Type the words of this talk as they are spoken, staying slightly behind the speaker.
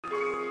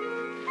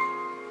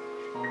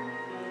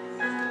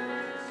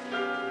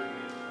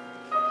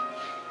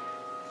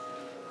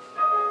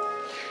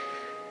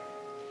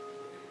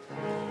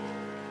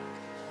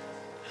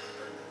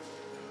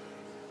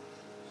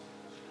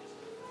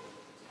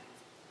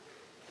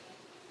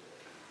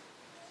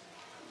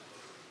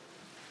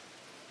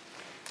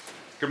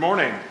Good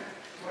morning.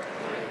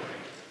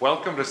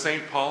 Welcome to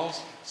St.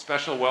 Paul's.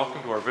 Special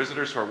welcome to our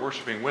visitors who are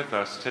worshiping with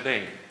us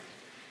today.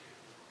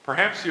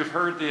 Perhaps you've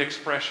heard the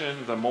expression,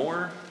 the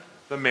more,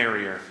 the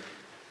merrier.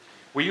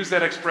 We use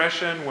that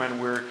expression when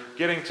we're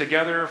getting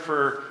together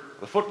for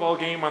the football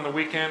game on the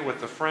weekend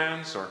with the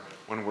friends, or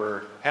when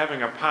we're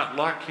having a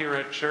potluck here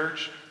at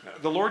church.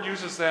 The Lord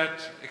uses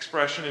that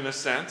expression in a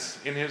sense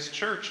in His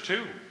church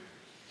too.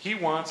 He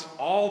wants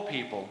all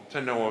people to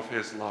know of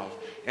His love,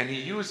 and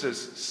He uses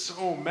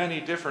so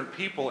many different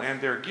people and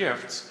their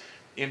gifts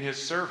in His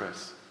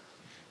service.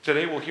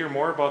 Today we'll hear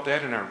more about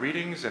that in our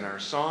readings and our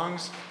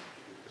songs.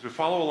 As we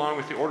follow along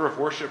with the order of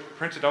worship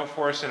printed out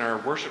for us in our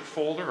worship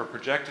folder or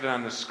projected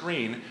on the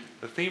screen,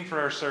 the theme for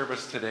our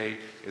service today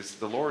is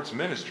the Lord's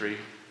ministry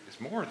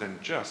is more than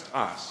just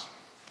us.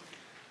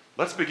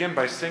 Let's begin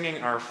by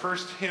singing our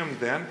first hymn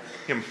then,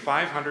 hymn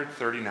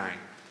 539.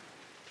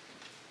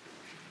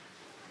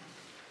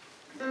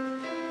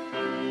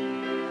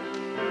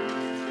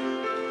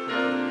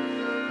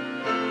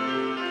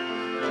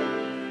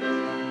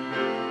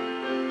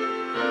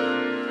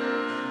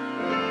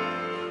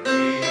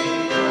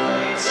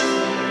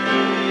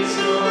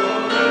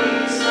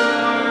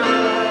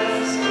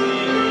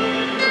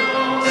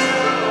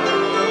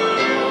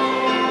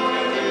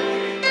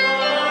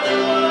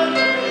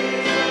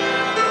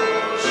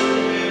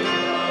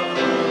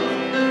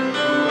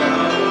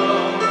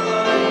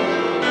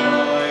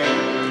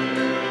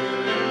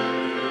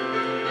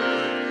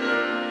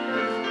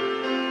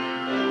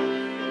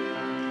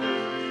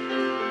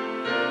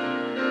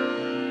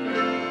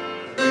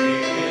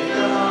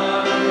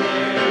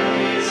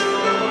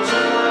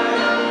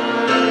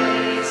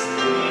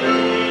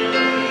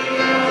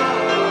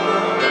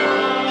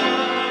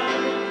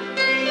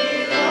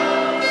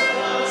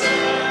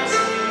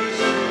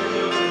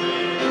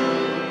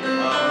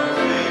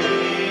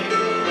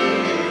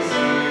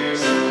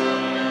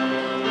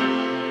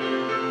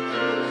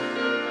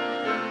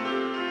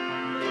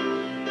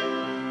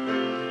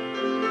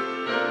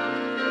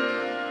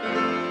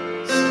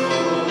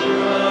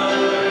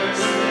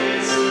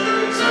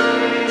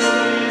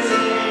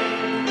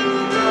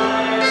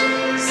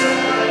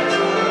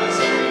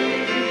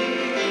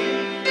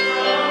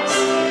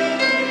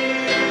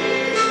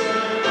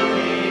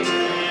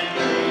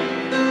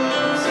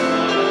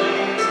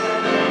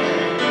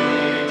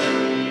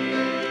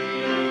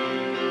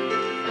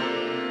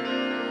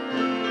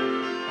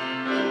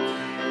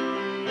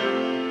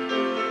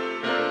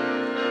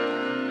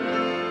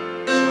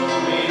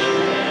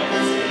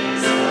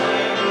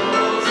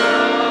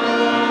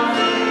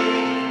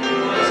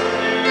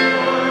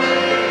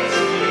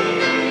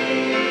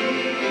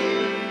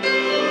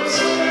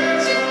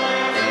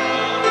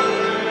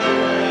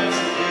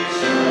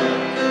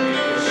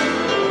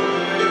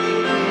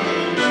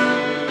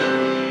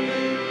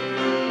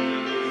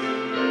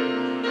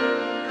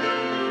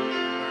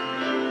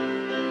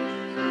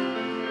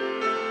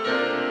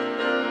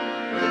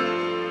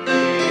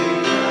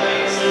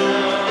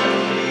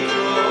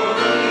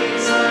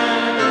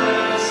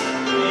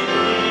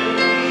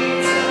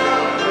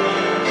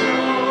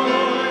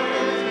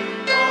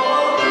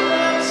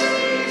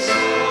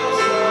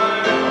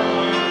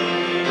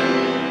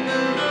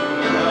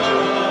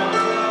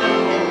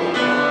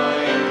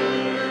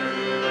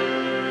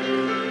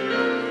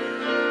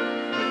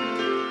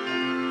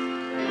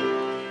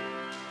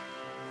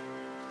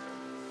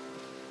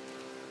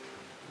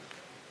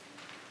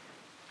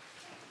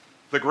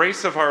 The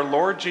grace of our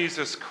Lord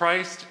Jesus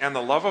Christ and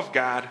the love of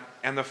God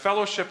and the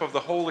fellowship of the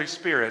Holy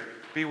Spirit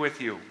be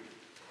with you.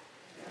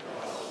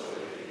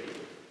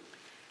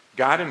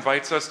 God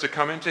invites us to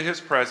come into His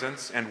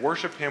presence and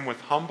worship Him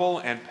with humble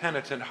and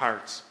penitent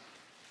hearts.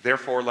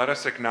 Therefore, let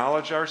us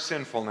acknowledge our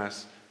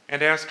sinfulness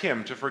and ask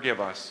Him to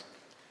forgive us.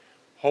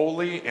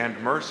 Holy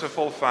and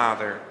merciful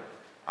Father,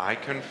 I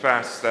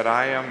confess that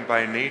I am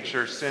by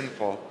nature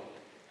sinful,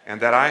 and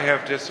that I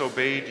have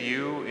disobeyed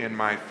you in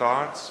my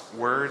thoughts,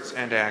 words,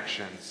 and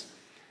actions.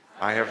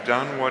 I have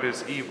done what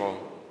is evil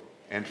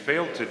and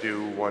failed to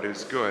do what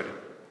is good.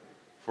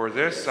 For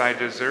this I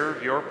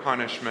deserve your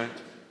punishment,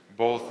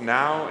 both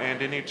now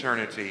and in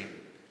eternity.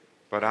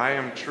 But I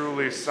am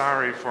truly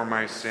sorry for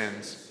my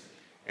sins,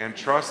 and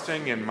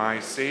trusting in my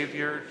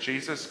Savior,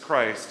 Jesus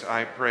Christ,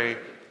 I pray,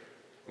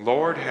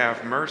 Lord,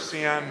 have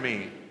mercy on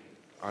me,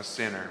 a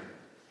sinner.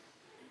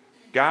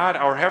 God,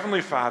 our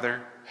Heavenly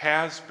Father,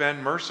 has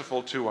been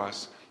merciful to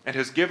us and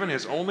has given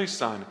His only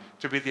Son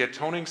to be the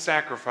atoning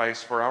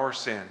sacrifice for our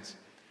sins.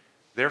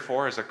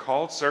 Therefore, as a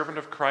called servant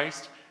of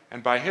Christ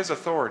and by His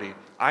authority,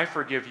 I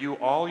forgive you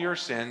all your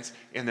sins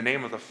in the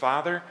name of the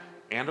Father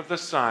and of the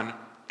Son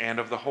and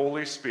of the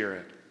Holy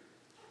Spirit.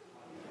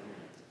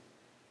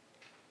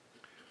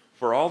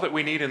 For all that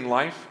we need in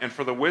life and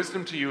for the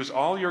wisdom to use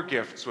all your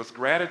gifts with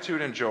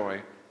gratitude and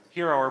joy,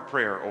 hear our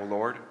prayer, O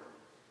Lord.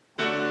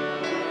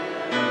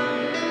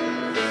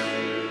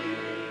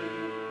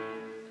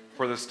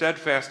 For the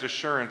steadfast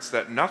assurance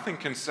that nothing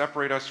can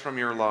separate us from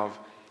your love,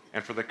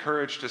 and for the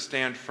courage to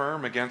stand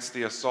firm against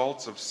the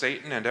assaults of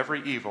Satan and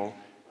every evil,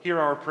 hear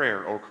our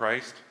prayer, O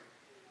Christ.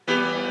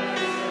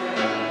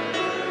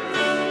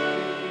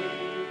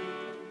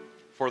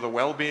 for the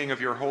well-being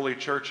of your holy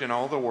church in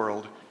all the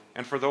world,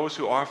 and for those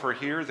who offer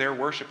here their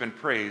worship and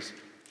praise,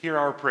 hear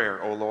our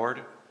prayer, O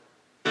Lord.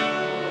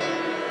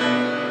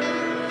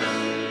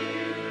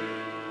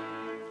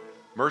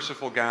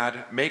 Merciful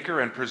God, maker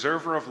and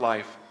preserver of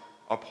life,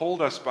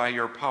 uphold us by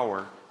your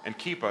power and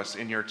keep us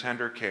in your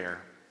tender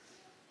care.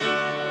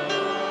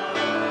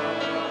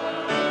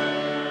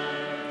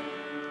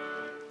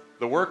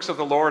 The works of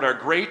the Lord are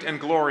great and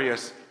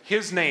glorious.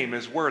 His name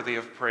is worthy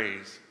of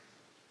praise.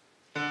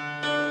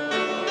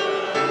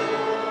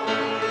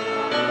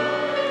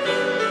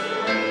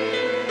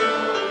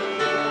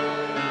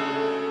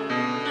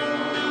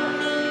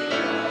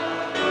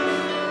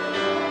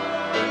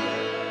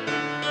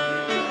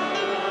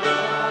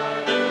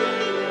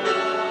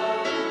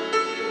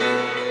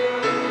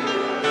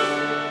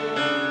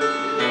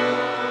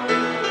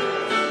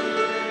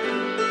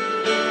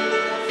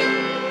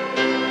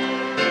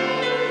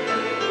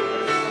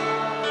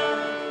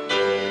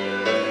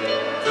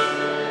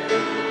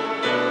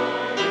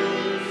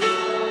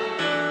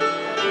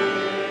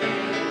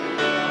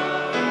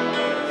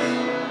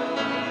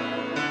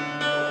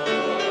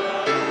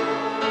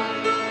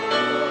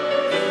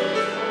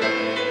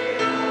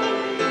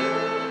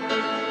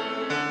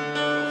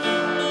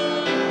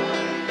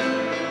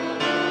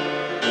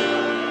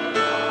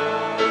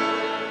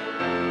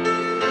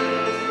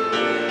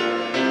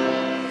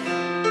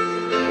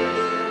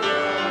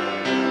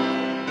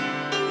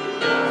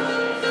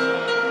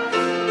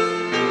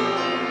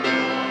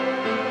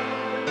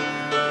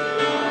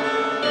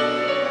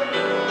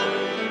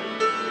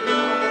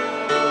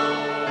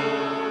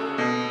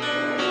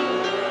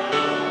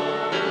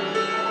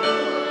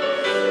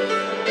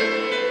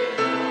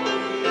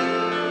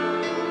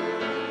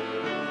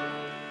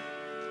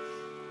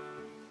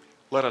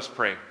 Let us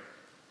pray.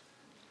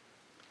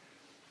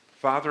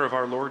 Father of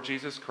our Lord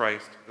Jesus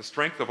Christ, the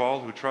strength of all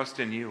who trust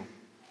in you,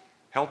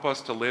 help us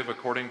to live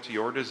according to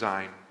your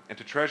design and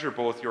to treasure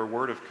both your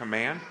word of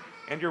command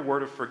and your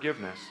word of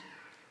forgiveness.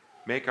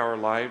 Make our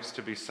lives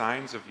to be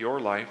signs of your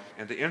life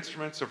and the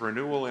instruments of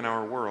renewal in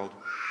our world.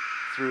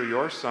 Through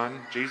your Son,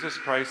 Jesus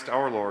Christ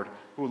our Lord,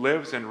 who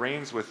lives and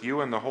reigns with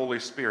you in the Holy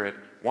Spirit,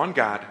 one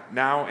God,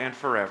 now and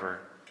forever.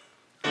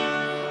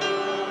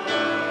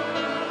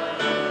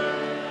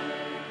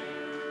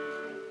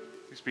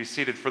 Please be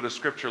seated for the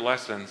scripture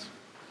lessons.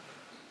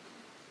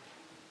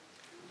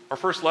 Our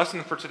first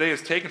lesson for today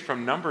is taken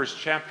from Numbers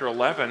chapter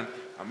 11.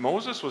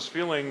 Moses was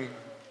feeling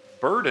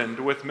burdened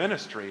with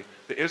ministry.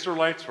 The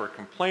Israelites were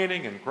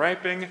complaining and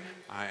griping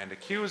and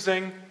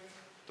accusing.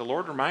 The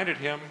Lord reminded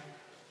him,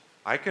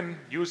 I can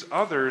use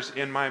others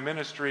in my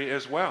ministry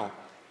as well.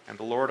 And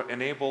the Lord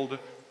enabled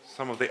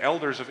some of the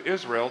elders of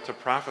Israel to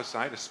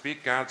prophesy, to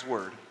speak God's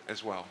word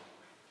as well.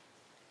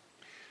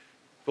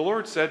 The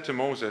Lord said to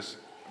Moses,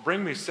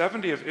 bring me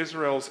 70 of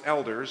Israel's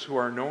elders who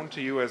are known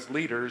to you as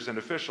leaders and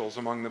officials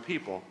among the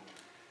people.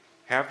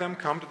 Have them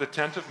come to the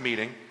tent of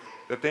meeting,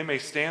 that they may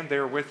stand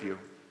there with you.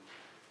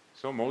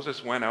 So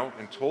Moses went out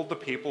and told the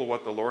people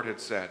what the Lord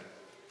had said.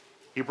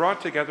 He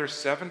brought together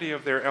 70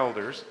 of their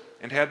elders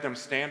and had them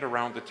stand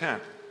around the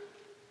tent.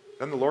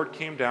 Then the Lord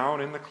came down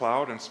in the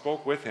cloud and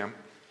spoke with him,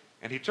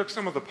 and he took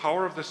some of the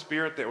power of the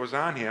Spirit that was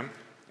on him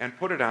and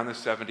put it on the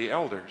 70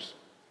 elders.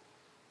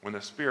 When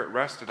the Spirit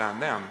rested on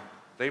them,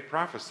 they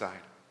prophesied,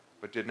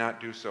 but did not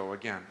do so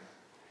again.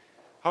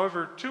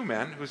 However, 2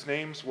 men, whose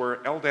names were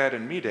Eldad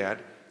and Medad,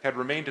 had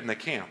remained in the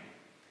camp.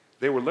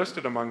 They were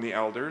listed among the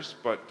elders,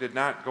 but did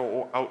not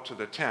go out to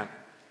the tent.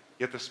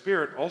 Yet the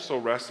Spirit also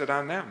rested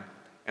on them,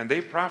 and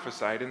they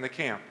prophesied in the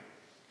camp.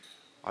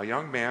 A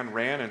young man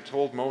ran and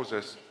told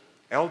Moses,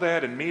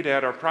 Eldad and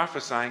Medad are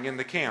prophesying in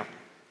the camp.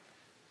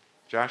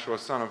 Joshua,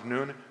 son of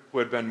Nun, who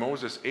had been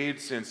Moses'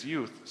 aide since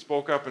youth,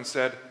 spoke up and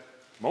said,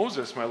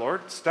 Moses, my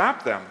lord,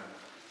 stop them.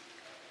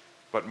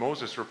 But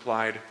Moses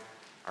replied,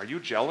 are you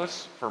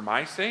jealous for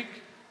my sake?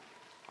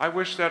 I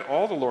wish that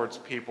all the Lord's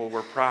people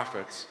were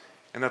prophets,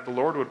 and that the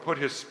Lord would put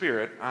his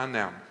Spirit on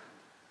them.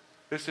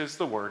 This is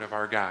the word of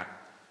our God.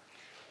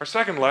 Our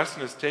second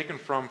lesson is taken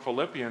from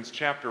Philippians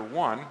chapter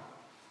 1.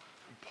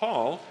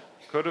 Paul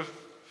could have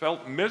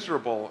felt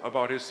miserable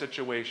about his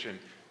situation.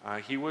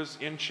 He was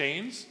in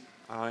chains,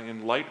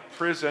 in light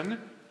prison,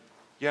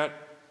 yet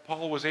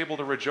Paul was able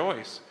to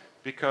rejoice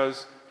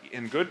because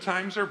in good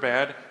times or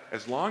bad,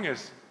 as long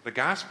as the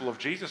gospel of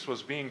Jesus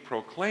was being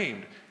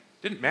proclaimed,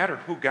 it didn't matter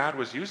who God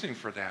was using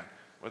for that,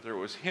 whether it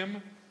was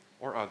him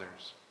or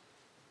others.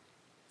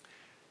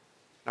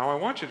 Now I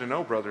want you to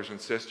know, brothers and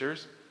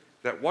sisters,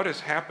 that what has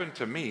happened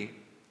to me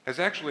has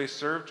actually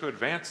served to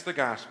advance the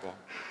gospel.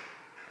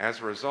 As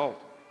a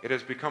result, it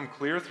has become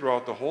clear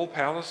throughout the whole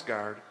palace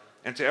guard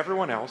and to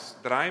everyone else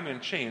that I am in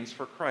chains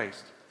for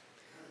Christ.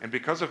 And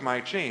because of my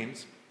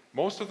chains,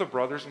 most of the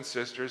brothers and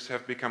sisters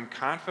have become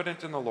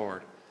confident in the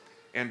Lord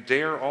and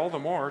dare all the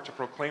more to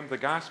proclaim the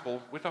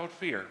gospel without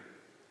fear.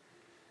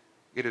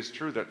 It is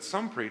true that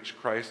some preach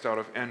Christ out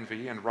of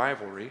envy and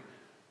rivalry,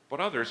 but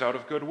others out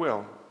of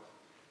goodwill.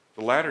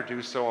 The latter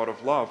do so out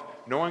of love,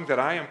 knowing that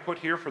I am put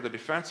here for the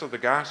defense of the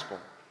gospel.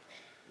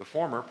 The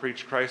former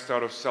preach Christ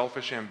out of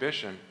selfish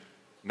ambition,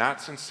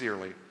 not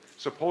sincerely,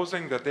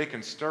 supposing that they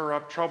can stir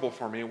up trouble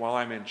for me while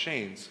I'm in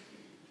chains.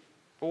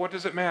 But what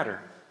does it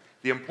matter?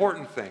 The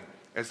important thing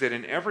is that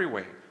in every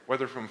way,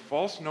 whether from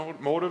false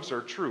motives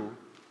or true,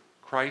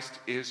 Christ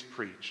is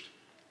preached.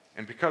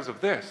 And because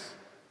of this,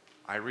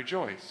 I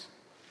rejoice.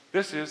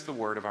 This is the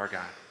word of our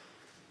God.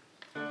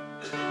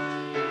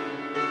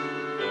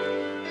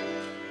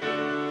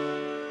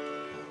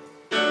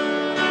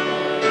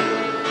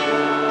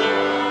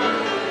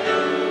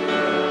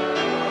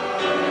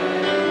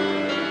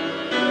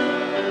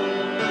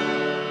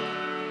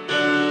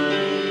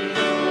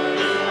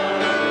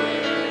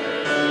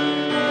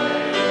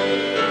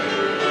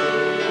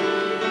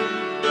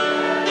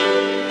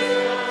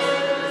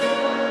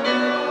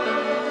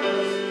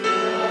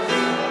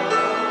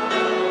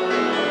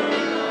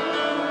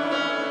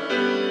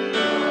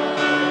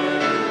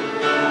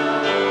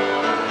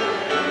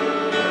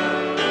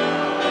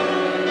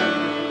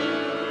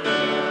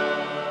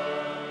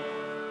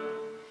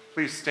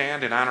 Please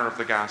stand in honor of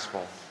the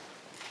gospel.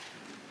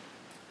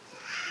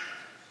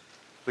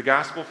 The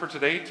gospel for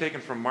today,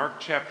 taken from Mark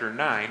chapter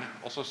 9,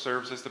 also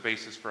serves as the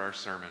basis for our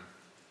sermon.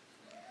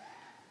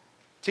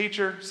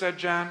 "Teacher," said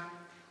John,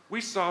 "we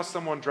saw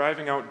someone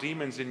driving out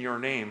demons in your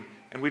name,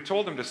 and we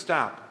told him to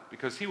stop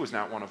because he was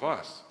not one of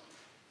us."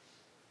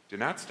 "Do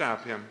not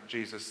stop him,"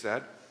 Jesus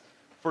said,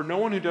 "for no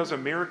one who does a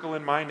miracle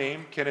in my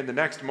name can in the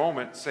next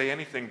moment say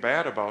anything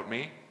bad about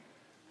me.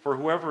 For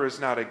whoever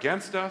is not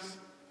against us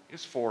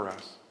is for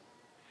us.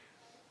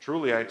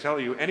 Truly, I tell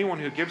you, anyone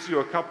who gives you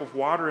a cup of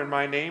water in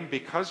my name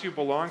because you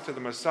belong to the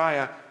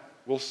Messiah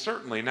will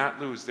certainly not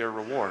lose their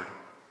reward.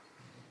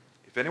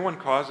 If anyone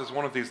causes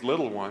one of these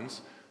little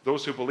ones,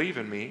 those who believe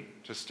in me,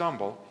 to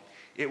stumble,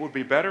 it would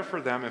be better for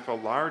them if a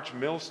large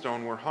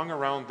millstone were hung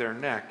around their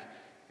neck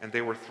and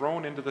they were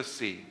thrown into the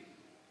sea.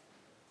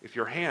 If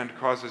your hand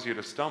causes you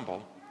to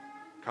stumble,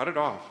 cut it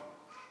off.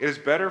 It is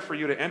better for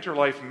you to enter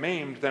life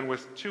maimed than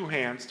with 2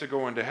 hands to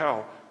go into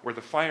hell, where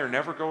the fire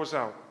never goes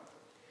out.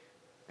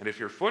 And if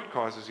your foot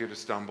causes you to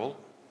stumble,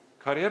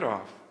 cut it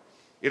off.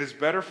 It is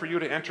better for you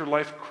to enter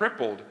life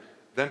crippled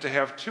than to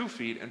have 2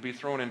 feet and be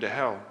thrown into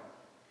hell.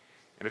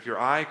 And if your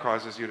eye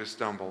causes you to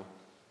stumble,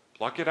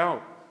 pluck it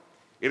out.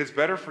 It is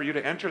better for you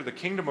to enter the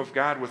kingdom of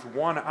God with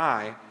 1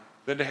 eye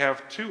than to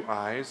have 2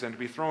 eyes and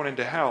be thrown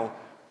into hell,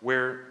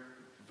 where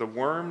the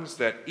worms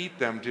that eat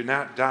them do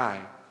not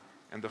die,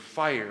 and the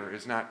fire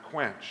is not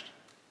quenched.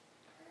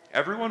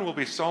 Everyone will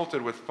be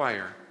salted with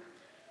fire.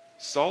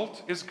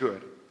 Salt is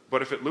good,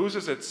 but if it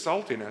loses its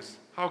saltiness,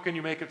 how can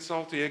you make it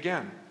salty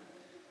again?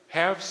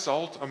 Have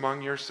salt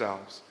among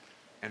yourselves,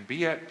 and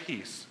be at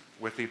peace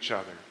with each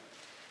other."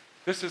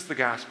 This is the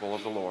gospel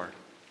of the Lord.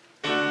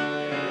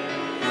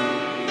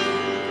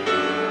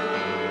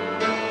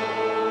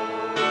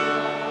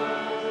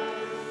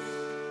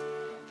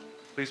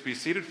 Please be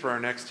seated for our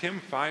next hymn,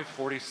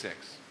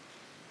 546.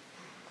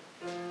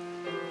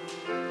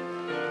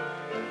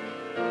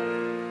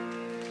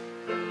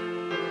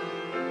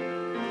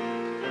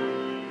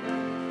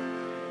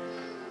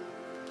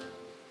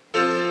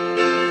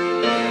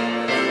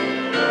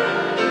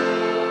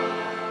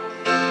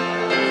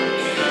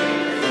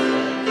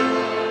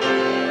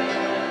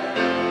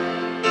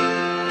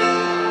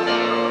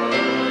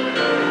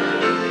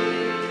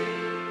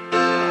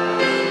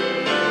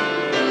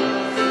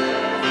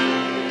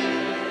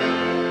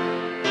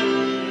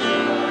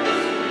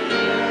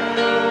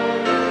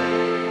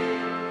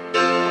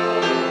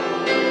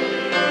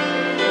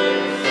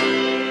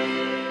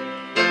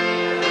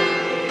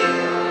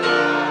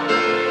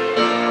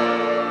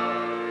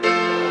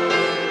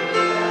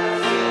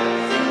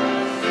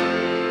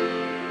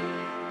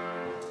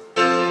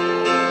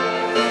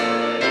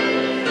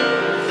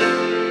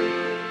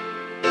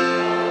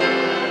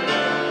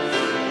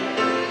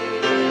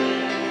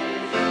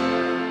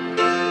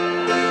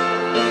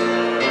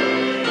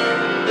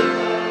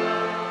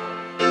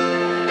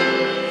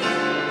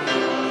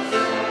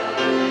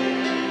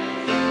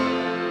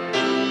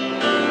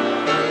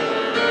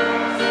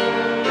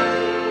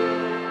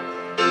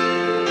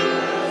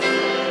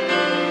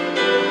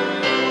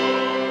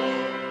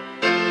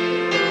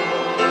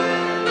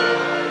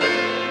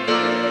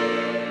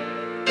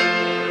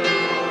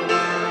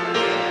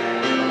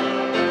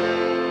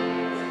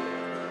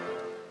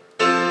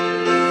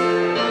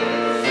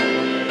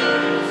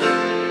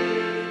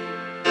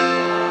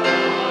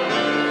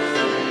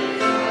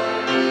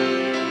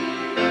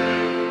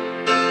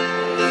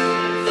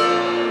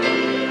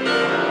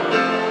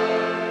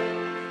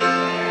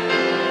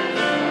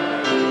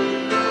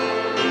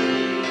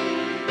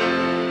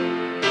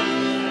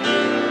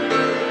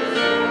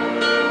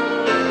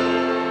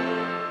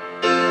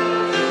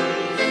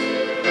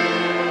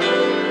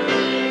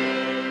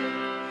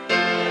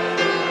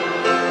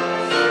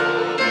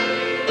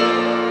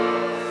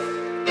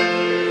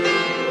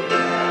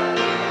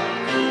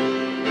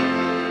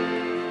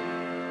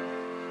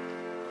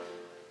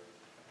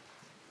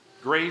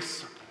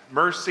 Grace,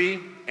 mercy,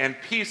 and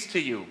peace to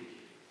you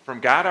from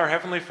God our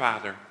Heavenly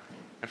Father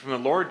and from the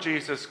Lord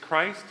Jesus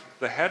Christ,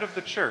 the head of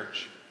the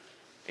church.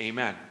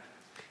 Amen.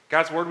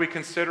 God's word we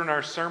consider in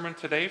our sermon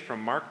today from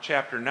Mark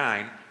chapter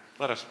 9.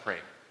 Let us pray.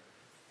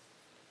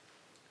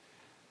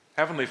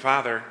 Heavenly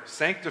Father,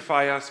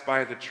 sanctify us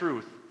by the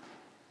truth.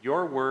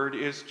 Your word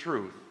is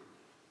truth.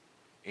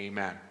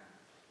 Amen.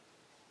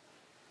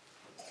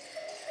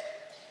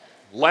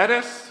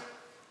 Lettuce,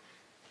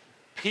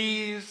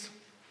 peas,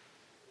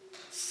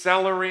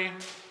 celery,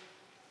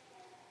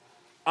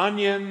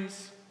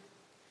 onions,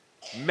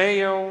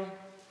 mayo,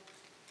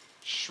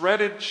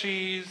 shredded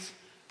cheese,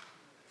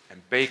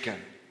 and bacon.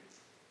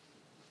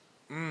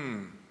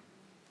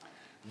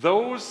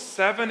 Those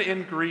 7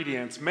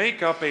 ingredients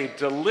make up a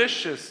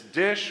delicious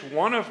dish,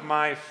 one of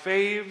my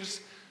faves,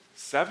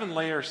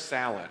 7-layer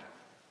salad.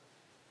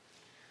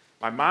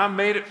 My mom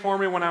made it for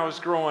me when I was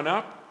growing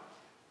up.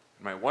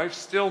 My wife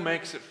still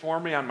makes it for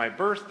me on my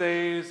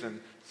birthdays and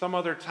some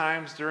other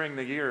times during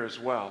the year as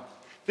well.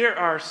 There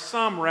are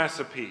some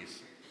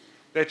recipes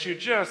that you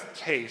just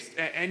taste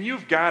and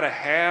you've got to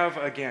have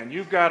again.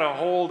 You've got to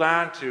hold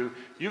on to.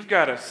 You've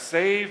got to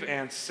save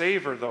and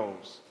savor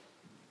those.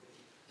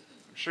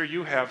 I'm sure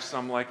you have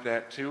some like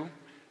that too.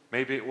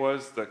 Maybe it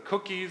was the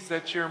cookies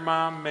that your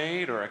mom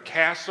made, or a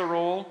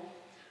casserole,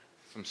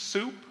 some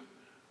soup,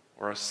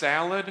 or a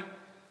salad.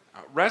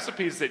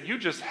 Recipes that you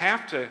just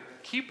have to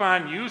keep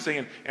on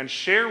using and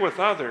share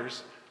with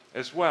others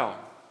as well.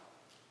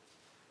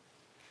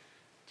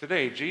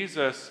 Today,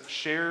 Jesus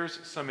shares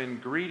some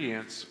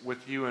ingredients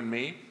with you and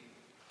me.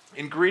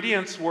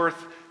 Ingredients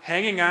worth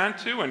hanging on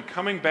to and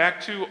coming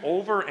back to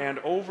over and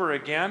over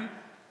again,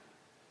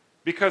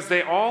 because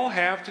they all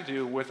have to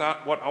do with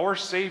what our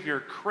Savior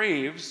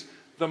craves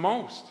the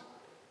most.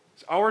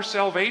 It's our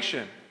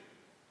salvation.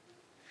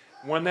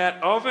 When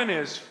that oven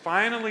is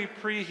finally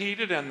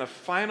preheated and the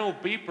final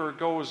beeper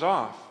goes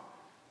off,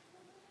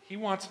 He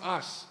wants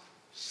us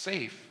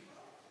safe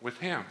with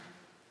Him.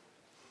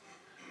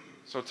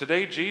 So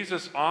today,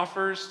 Jesus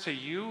offers to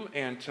you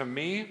and to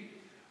me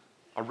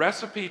a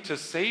recipe to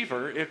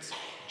savor. It's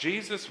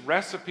Jesus'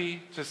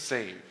 recipe to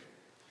save.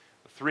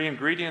 The 3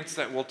 ingredients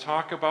that we'll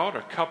talk about: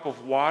 a cup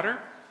of water,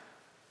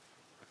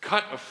 a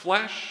cut of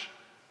flesh,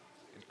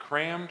 and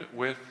crammed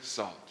with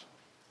salt.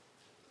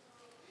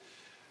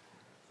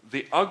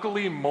 The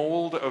ugly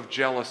mold of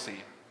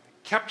jealousy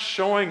kept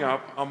showing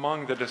up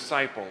among the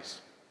disciples.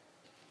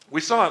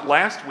 We saw it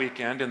last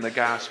weekend in the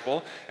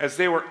gospel as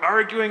they were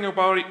arguing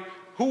about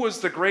who was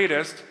the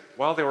greatest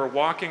while they were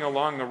walking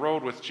along the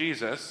road with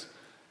Jesus,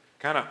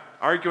 kind of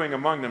arguing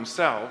among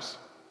themselves.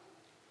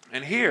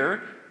 And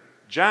here,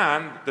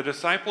 John, the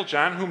disciple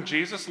John, whom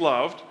Jesus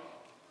loved,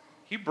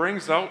 he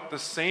brings out the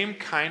same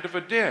kind of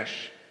a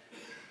dish.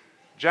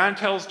 John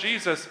tells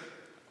Jesus,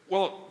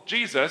 well,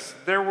 Jesus,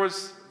 there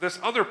was this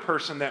other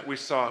person that we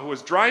saw who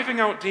was driving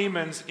out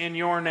demons in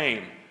your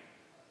name.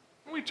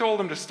 We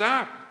told him to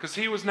stop because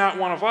he was not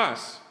one of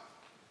us.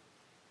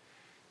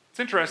 It's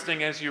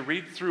interesting as you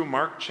read through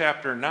Mark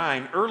chapter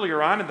 9,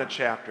 earlier on in the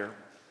chapter,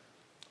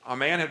 a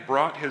man had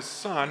brought his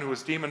son who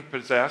was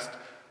demon-possessed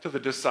to the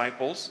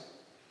disciples,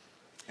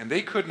 and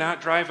they could not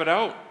drive it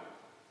out.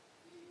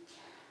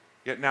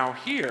 Yet now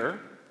here,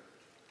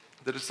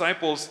 the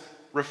disciples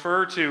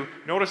refer to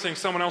noticing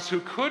someone else who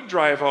could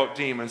drive out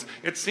demons.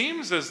 It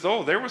seems as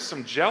though there was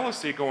some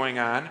jealousy going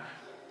on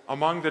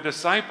among the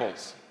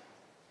disciples.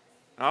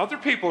 Now, other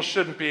people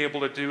shouldn't be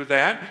able to do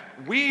that.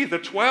 We, the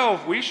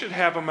 12, we should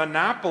have a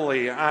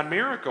monopoly on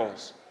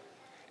miracles.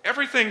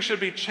 Everything should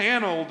be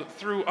channeled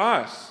through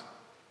us.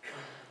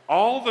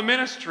 All the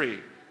ministry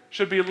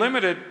should be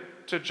limited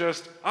to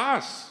just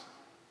us,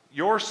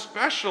 your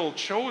special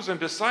chosen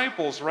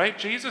disciples, right,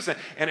 Jesus?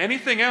 And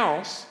anything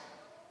else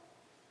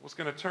was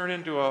going to turn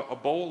into a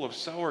bowl of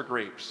sour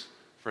grapes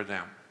for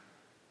them.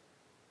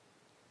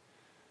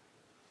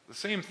 The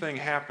same thing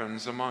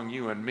happens among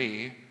you and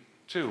me,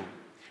 too.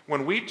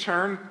 When we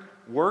turn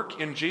work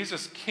in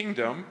Jesus'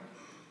 kingdom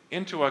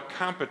into a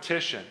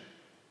competition,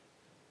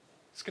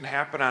 this can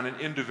happen on an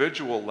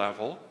individual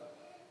level.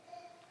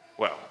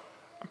 Well,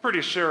 I'm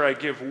pretty sure I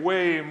give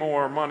way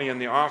more money in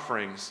the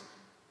offerings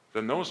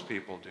than those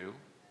people do.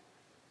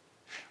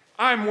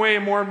 I'm way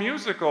more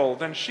musical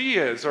than she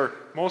is, or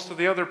most of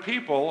the other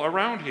people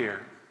around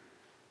here.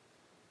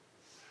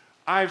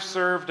 I've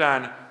served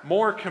on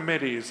more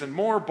committees and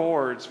more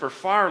boards for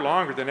far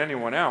longer than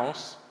anyone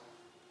else.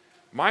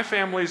 My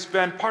family's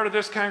been part of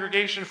this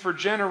congregation for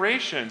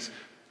generations.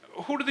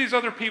 Who do these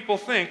other people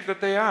think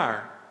that they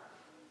are?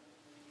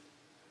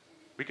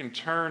 We can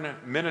turn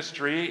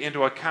ministry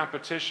into a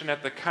competition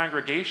at the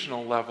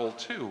congregational level,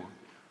 too.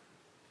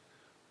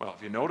 Well,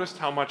 have you noticed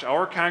how much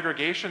our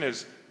congregation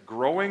is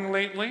growing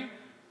lately?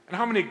 And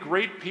how many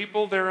great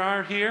people there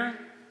are here?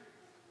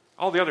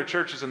 All the other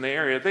churches in the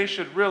area, they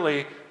should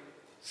really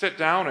sit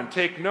down and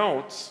take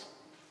notes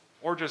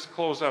or just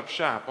close up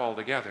shop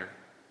altogether.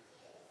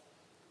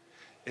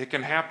 It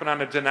can happen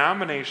on a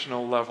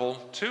denominational level,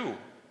 too.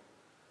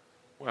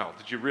 Well,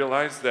 did you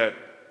realize that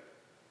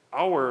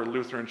our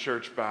Lutheran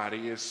church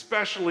body is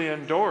specially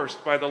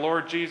endorsed by the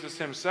Lord Jesus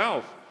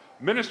himself?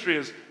 Ministry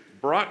is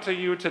brought to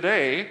you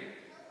today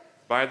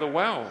by the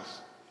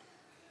Wells.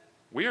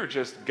 We are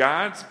just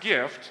God's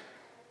gift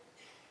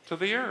to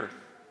the earth.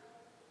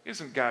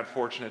 Isn't God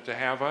fortunate to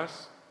have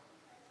us?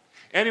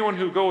 Anyone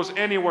who goes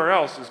anywhere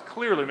else is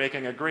clearly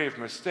making a grave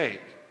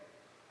mistake.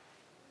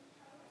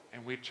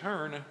 And we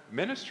turn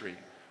ministry,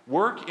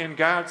 work in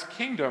God's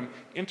kingdom,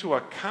 into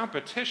a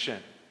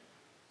competition.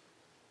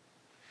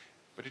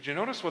 But did you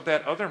notice what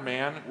that other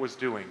man was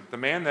doing? The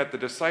man that the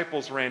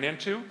disciples ran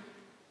into?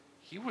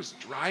 He was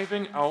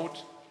driving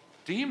out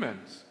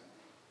demons.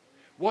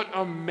 What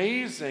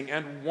amazing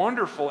and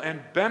wonderful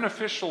and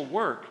beneficial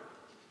work.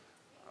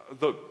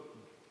 The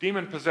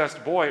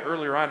demon-possessed boy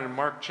earlier on in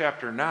Mark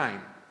chapter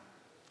 9.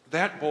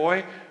 That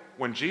boy,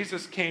 when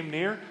Jesus came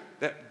near,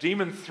 that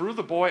demon threw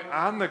the boy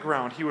on the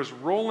ground. He was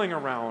rolling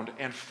around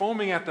and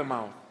foaming at the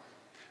mouth.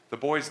 The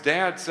boy's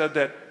dad said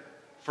that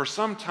for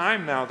some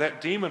time now,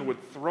 that demon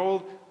would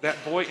throw that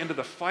boy into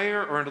the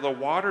fire or into the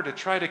water to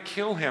try to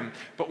kill him.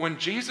 But when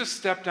Jesus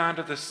stepped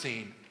onto the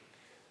scene,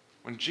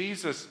 when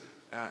Jesus,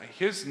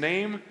 his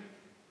name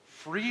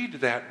freed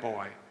that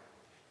boy,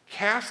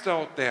 cast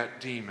out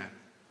that demon,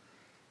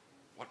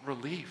 what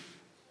relief,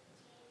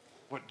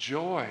 what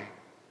joy,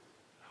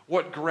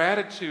 what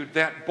gratitude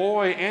that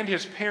boy and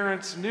his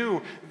parents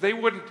knew. They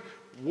wouldn't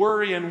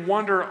worry and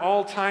wonder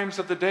all times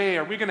of the day,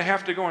 are we going to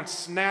have to go and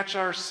snatch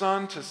our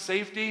son to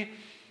safety?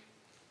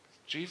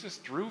 Jesus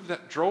drove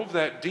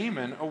that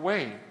demon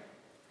away.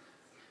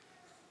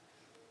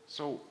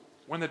 So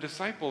when the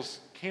disciples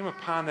came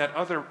upon that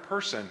other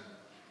person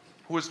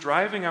who was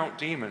driving out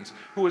demons,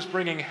 who was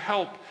bringing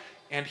help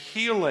and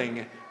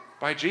healing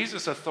by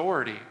Jesus'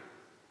 authority,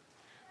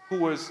 who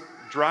was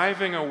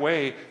driving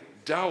away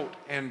doubt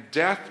and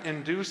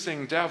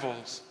death-inducing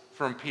devils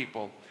from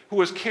people, who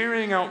was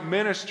carrying out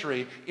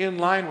ministry in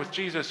line with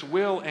Jesus'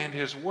 will and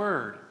his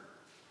word,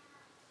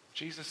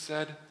 Jesus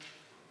said,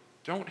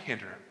 don't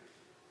hinder him.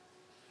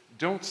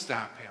 Don't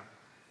stop him.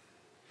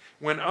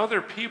 When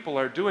other people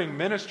are doing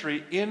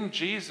ministry in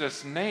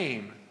Jesus'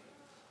 name,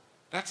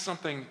 that's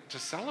something to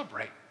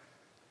celebrate.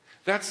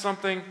 That's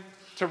something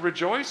to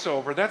rejoice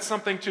over. That's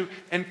something to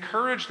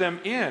encourage them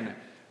in,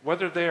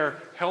 whether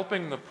they're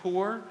helping the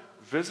poor,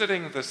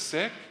 visiting the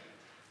sick,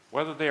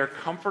 whether they are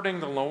comforting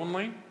the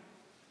lonely,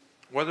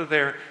 whether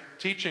they're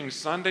teaching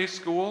Sunday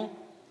school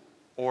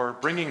or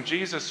bringing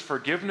Jesus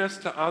forgiveness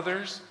to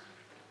others,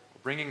 or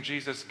bringing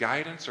Jesus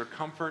guidance or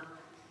comfort.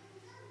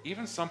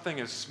 Even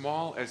something as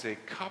small as a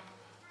cup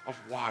of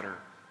water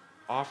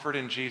offered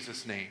in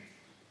Jesus' name.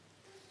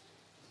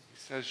 He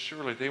says,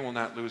 surely they will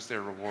not lose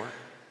their reward.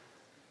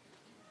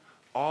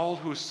 All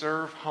who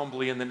serve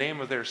humbly in the name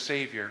of their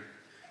Savior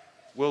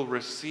will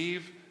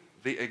receive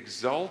the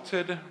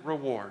exalted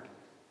reward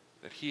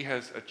that he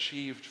has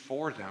achieved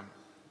for them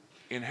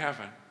in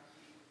heaven.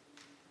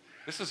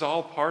 This is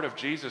all part of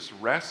Jesus'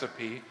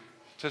 recipe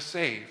to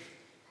save.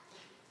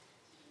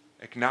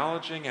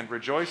 Acknowledging and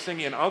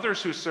rejoicing in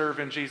others who serve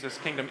in Jesus'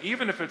 kingdom,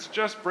 even if it's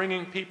just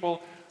bringing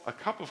people a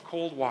cup of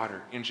cold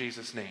water in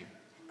Jesus' name.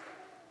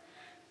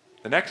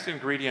 The next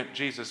ingredient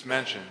Jesus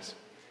mentions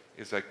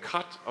is a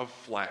cut of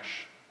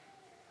flesh.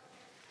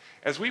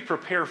 As we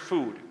prepare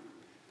food,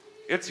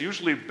 it's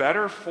usually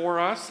better for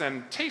us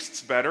and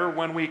tastes better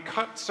when we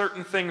cut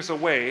certain things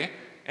away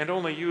and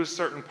only use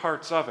certain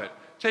parts of it.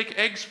 Take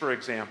eggs, for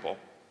example.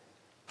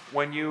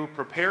 When you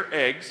prepare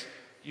eggs,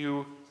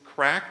 you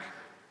crack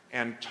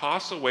and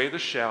toss away the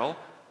shell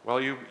while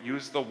you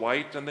use the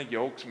white and the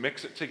yolks,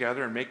 mix it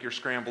together and make your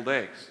scrambled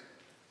eggs.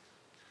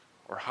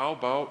 Or how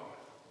about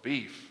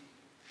beef?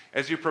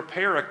 As you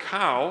prepare a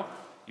cow,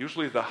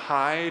 usually the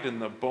hide and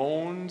the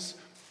bones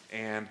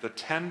and the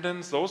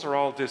tendons, those are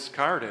all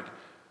discarded.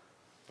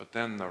 But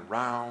then the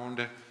round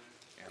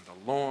and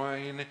the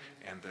loin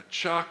and the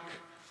chuck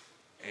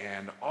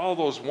and all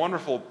those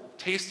wonderful,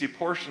 tasty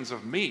portions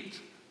of meat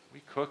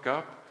we cook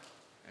up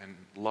and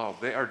love.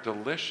 They are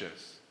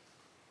delicious.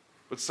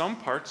 But some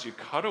parts you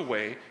cut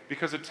away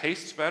because it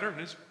tastes better and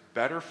is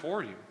better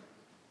for you.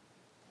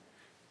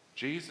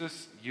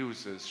 Jesus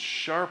uses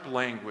sharp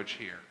language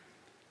here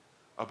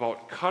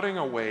about cutting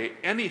away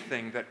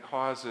anything that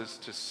causes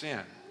to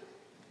sin.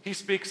 He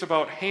speaks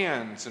about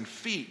hands and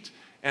feet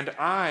and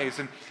eyes,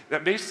 and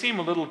that may seem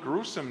a little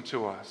gruesome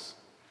to us.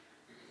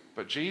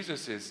 But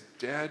Jesus is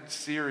dead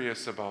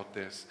serious about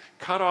this.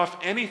 Cut off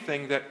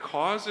anything that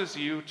causes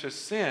you to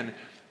sin,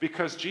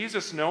 because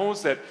Jesus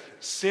knows that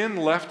sin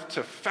left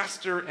to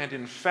fester and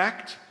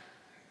infect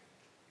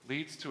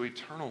leads to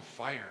eternal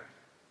fire.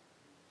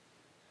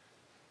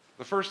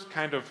 The first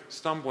kind of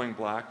stumbling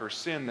block or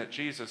sin that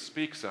Jesus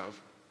speaks of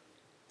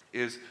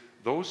is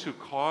those who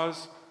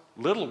cause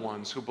little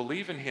ones who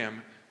believe in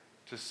him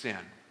to sin.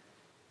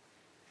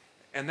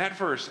 And that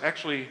verse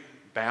actually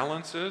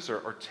balances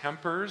or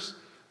tempers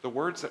the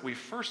words that we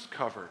first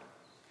covered.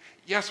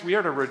 Yes, we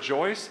are to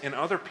rejoice in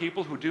other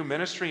people who do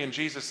ministry in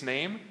Jesus'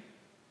 name,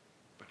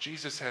 but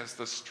Jesus has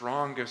the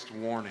strongest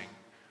warning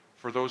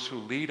for those who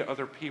lead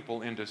other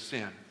people into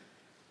sin.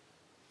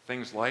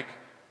 Things like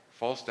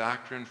false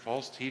doctrine,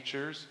 false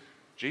teachers.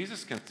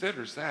 Jesus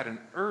considers that an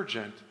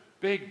urgent,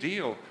 big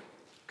deal.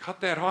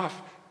 Cut that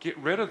off. Get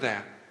rid of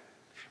that.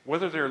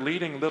 Whether they're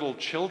leading little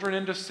children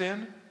into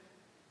sin,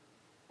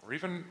 or or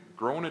even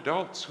grown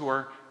adults who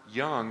are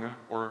young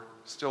or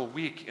still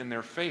weak in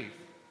their faith.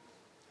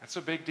 That's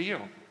a big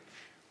deal.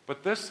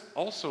 But this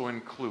also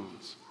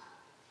includes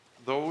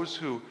those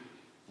who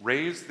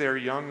raise their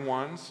young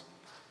ones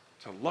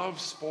to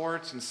love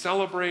sports and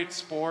celebrate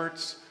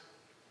sports,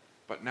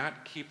 but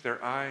not keep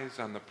their eyes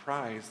on the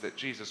prize that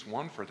Jesus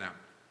won for them.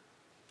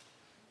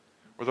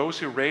 Or those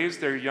who raise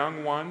their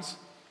young ones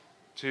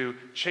to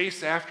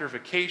chase after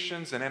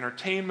vacations and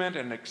entertainment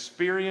and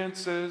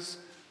experiences,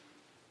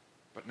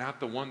 but not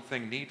the one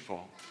thing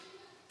needful.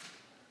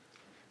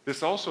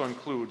 This also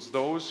includes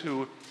those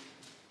who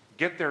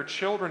get their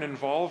children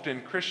involved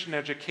in Christian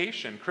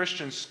education,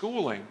 Christian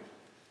schooling,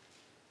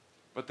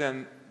 but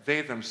then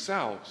they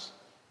themselves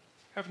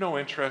have no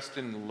interest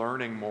in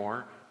learning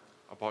more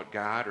about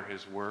God or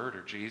His Word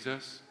or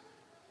Jesus.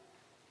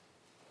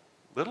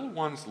 Little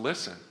ones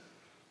listen.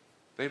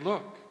 They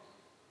look.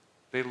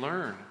 They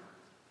learn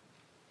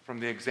from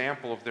the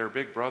example of their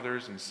big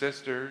brothers and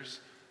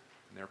sisters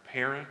and their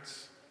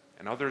parents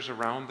and others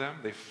around them.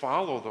 They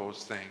follow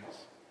those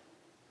things.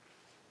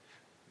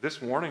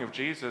 This warning of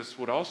Jesus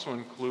would also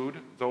include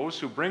those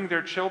who bring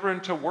their children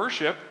to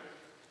worship,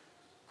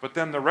 but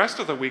then the rest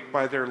of the week,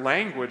 by their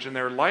language and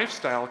their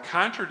lifestyle,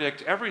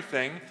 contradict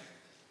everything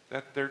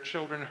that their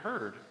children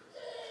heard.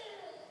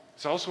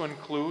 This also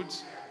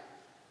includes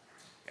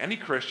any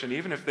Christian,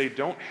 even if they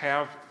don't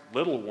have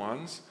little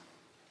ones,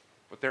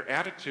 but their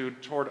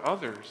attitude toward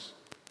others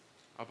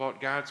about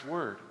God's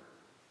Word.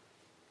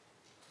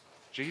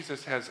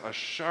 Jesus has a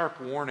sharp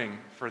warning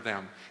for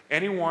them.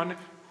 Anyone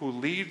who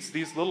leads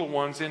these little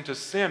ones into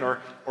sin,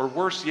 or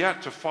worse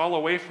yet, to fall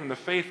away from the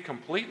faith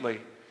completely,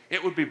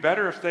 it would be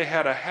better if they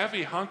had a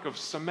heavy hunk of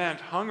cement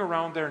hung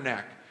around their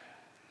neck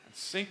and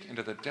sink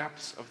into the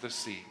depths of the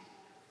sea.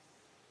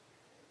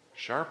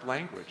 Sharp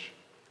language.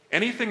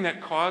 Anything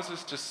that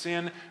causes to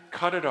sin,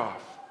 cut it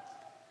off.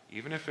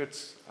 Even if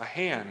it's a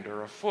hand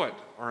or a foot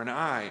or an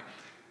eye.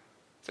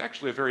 It's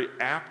actually a very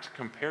apt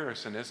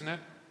comparison, isn't it?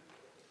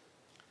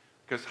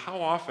 Because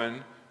how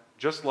often,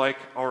 just like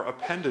our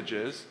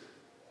appendages,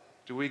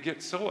 do we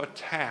get so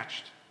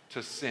attached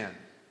to sin?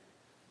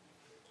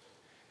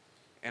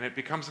 And it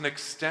becomes an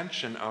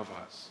extension of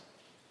us.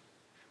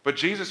 But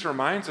Jesus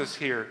reminds us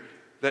here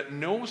that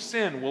no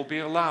sin will be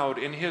allowed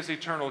in His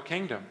eternal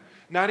kingdom.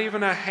 Not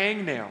even a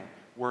hangnail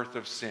worth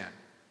of sin.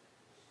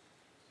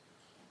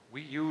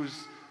 We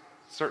use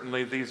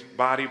certainly these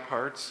body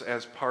parts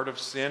as part of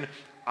sin.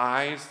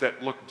 Eyes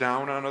that look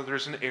down on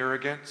others in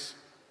arrogance.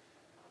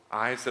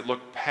 Eyes that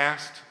look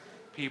past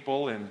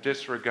people in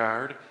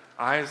disregard.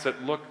 Eyes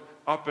that look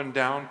up and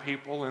down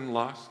people in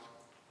lust.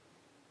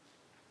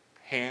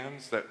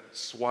 Hands that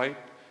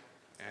swipe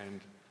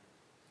and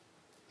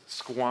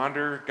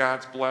squander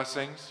God's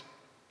blessings.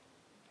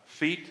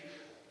 Feet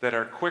that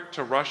are quick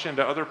to rush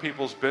into other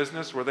people's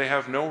business where they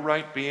have no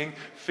right being.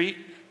 Feet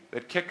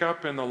that kick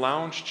up in the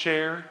lounge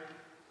chair,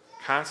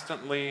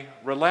 constantly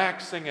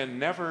relaxing and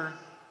never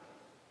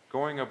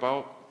going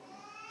about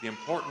the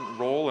important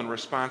role and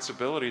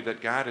responsibility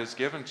that God has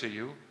given to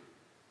you.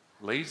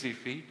 Lazy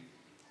feet.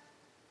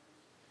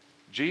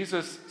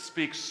 Jesus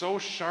speaks so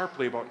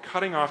sharply about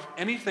cutting off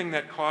anything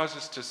that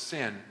causes to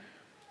sin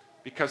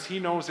because He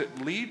knows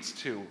it leads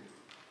to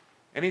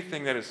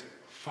anything that is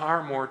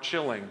far more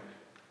chilling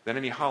than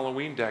any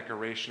Halloween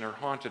decoration or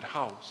haunted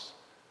house.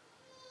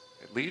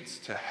 It leads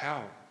to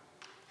hell.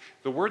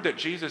 The word that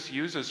Jesus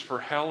uses for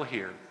hell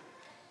here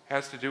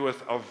has to do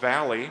with a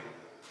valley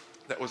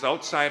that was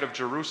outside of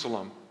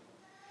Jerusalem.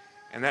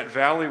 And that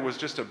valley was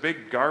just a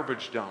big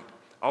garbage dump.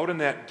 Out in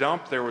that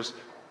dump, there was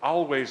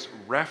always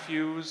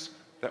refuse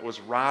that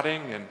was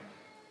rotting, and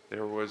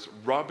there was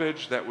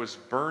rubbish that was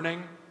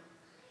burning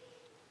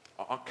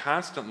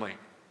constantly.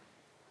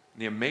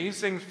 The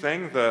amazing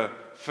thing, the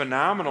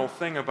phenomenal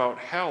thing about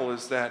hell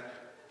is that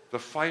the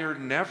fire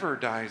never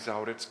dies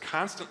out. It's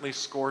constantly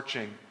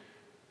scorching,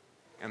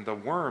 and the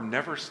worm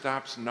never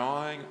stops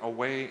gnawing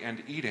away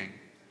and eating.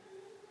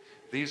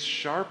 These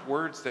sharp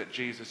words that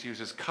Jesus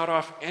uses cut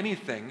off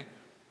anything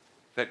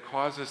that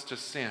causes to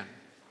sin.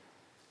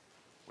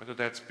 Whether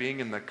that's being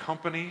in the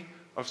company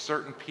of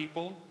certain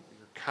people,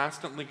 you're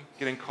constantly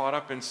getting caught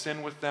up in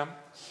sin with them.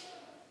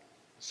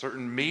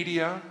 Certain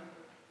media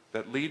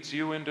that leads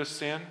you into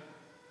sin.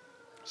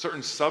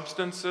 Certain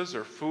substances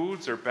or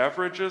foods or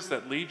beverages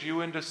that lead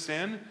you into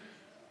sin.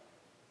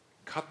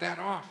 Cut that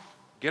off.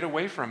 Get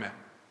away from it.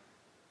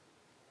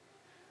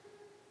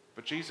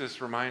 But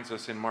Jesus reminds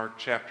us in Mark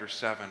chapter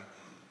 7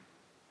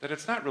 that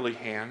it's not really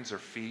hands or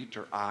feet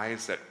or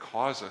eyes that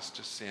cause us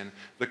to sin.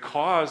 The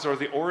cause or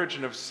the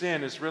origin of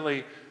sin is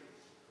really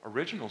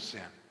original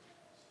sin.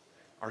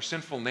 Our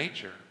sinful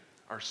nature,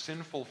 our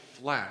sinful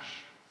flesh.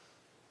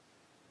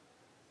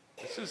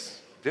 This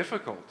is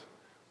difficult.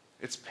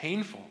 It's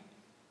painful.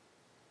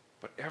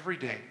 But every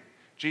day,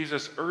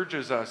 Jesus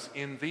urges us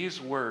in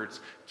these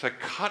words to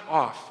cut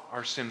off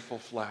our sinful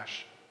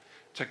flesh,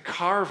 to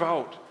carve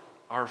out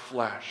our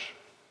flesh,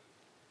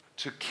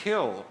 to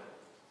kill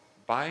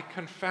by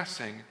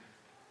confessing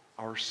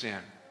our sin.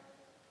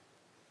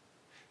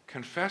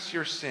 confess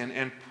your sin,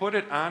 and put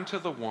it onto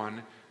the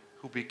one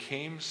who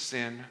became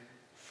sin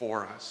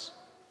for us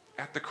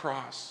at the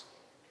cross.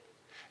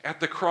 At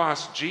the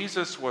cross,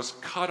 Jesus was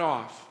cut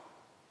off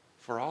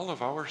for all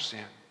of our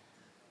sin.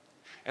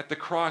 At the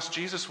cross,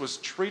 Jesus was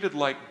treated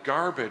like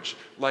garbage,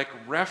 like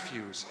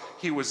refuse.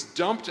 He was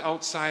dumped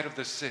outside of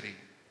the city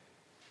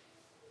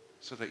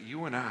so that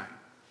you and I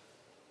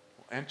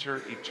will enter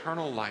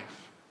eternal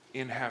life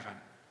in heaven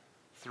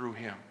through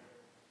him.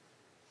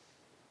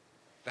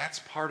 That's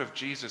part of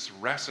Jesus'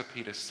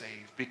 recipe to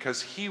save,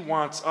 because he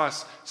wants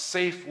us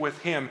safe with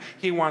him.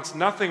 He wants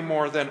nothing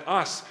more than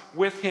us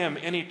with him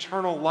in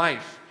eternal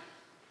life.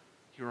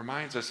 He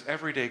reminds us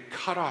every day,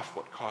 cut off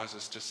what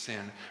causes to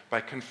sin by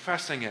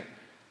confessing it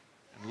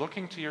and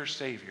looking to your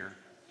Savior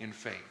in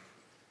faith.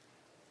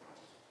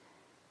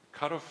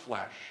 Cut of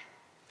flesh.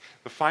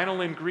 The final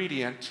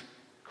ingredient,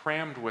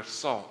 crammed with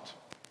salt.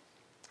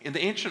 In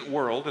the ancient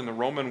world, in the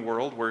Roman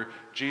world where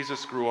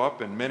Jesus grew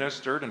up and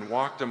ministered and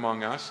walked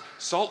among us,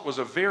 salt was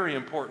a very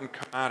important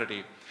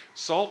commodity.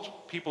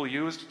 Salt people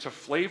used to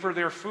flavor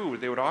their food.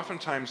 They would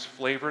oftentimes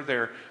flavor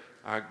their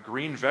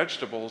green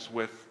vegetables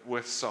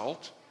with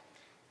salt.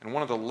 And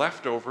one of the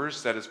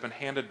leftovers that has been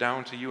handed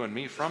down to you and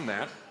me from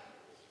that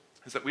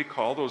is that we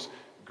call those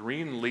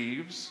green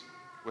leaves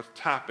with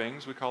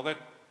toppings, we call that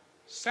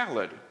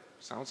salad.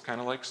 Sounds kind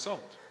of like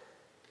salt.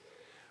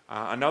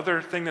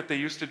 Another thing that they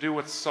used to do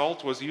with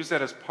salt was use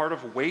that as part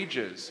of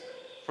wages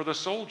for the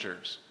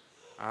soldiers.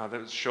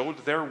 That showed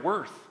their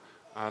worth,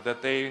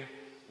 that they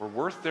were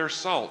worth their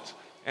salt.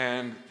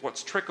 And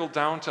what's trickled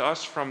down to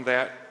us from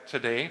that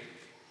today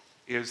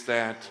is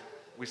that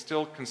we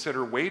still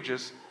consider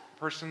wages a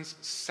person's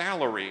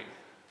salary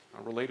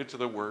related to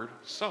the word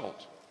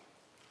salt.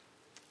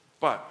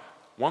 But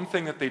one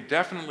thing that they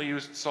definitely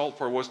used salt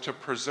for was to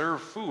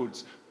preserve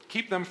foods,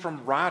 keep them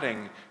from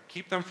rotting,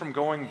 keep them from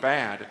going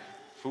bad.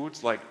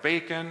 Foods like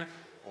bacon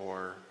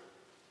or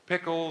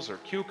pickles or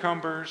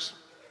cucumbers,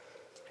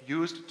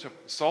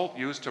 salt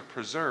used to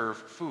preserve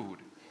food.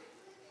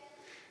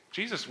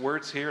 Jesus'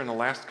 words here in the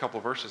last couple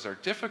of verses are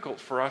difficult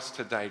for us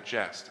to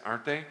digest,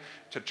 aren't they?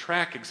 To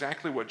track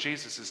exactly what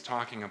Jesus is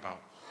talking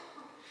about.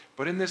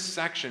 But in this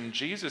section,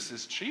 Jesus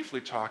is chiefly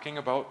talking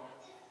about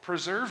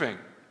preserving.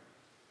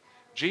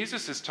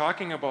 Jesus is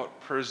talking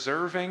about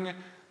preserving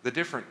the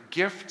different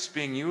gifts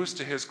being used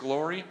to his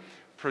glory,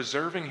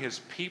 preserving his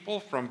people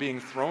from being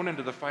thrown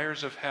into the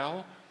fires of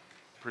hell,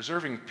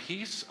 preserving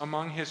peace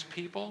among his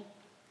people.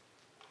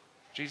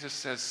 Jesus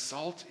says,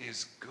 salt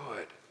is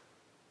good.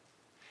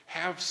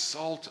 Have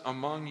salt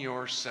among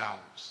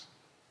yourselves.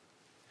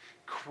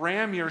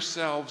 Cram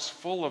yourselves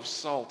full of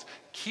salt.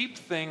 Keep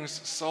things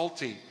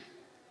salty.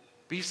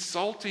 Be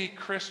salty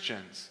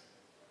Christians.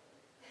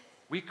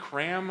 We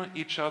cram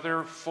each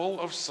other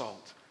full of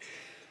salt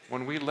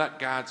when we let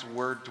God's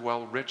word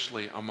dwell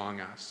richly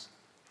among us,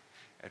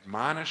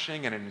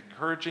 admonishing and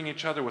encouraging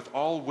each other with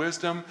all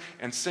wisdom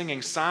and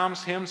singing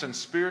psalms, hymns, and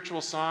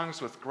spiritual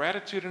songs with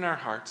gratitude in our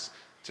hearts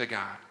to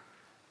God.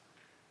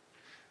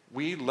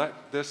 We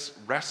let this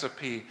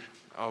recipe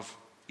of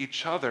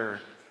each other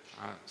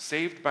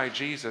saved by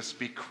Jesus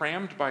be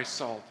crammed by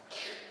salt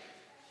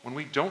when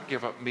we don't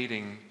give up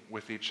meeting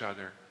with each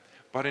other,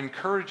 but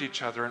encourage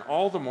each other, and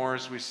all the more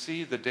as we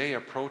see the day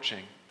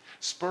approaching,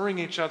 spurring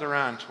each other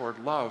on toward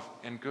love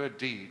and good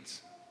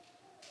deeds.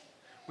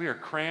 We are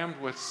crammed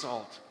with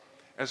salt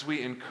as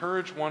we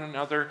encourage one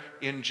another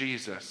in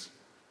Jesus,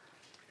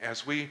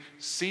 as we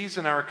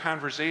season our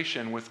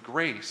conversation with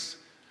grace,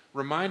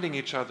 reminding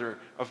each other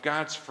of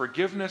God's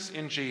forgiveness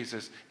in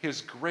Jesus, his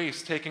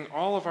grace taking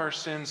all of our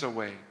sins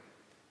away,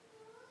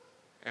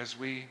 as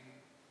we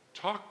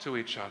talk to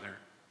each other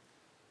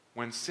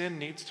when sin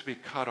needs to be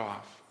cut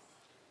off.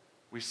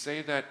 We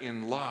say that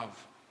in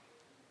love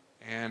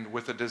and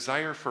with a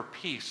desire for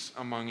peace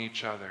among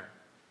each other.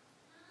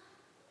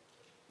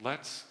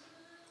 Let's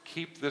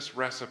keep this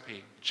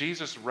recipe,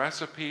 Jesus'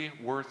 recipe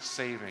worth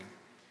saving.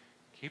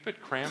 Keep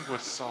it crammed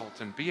with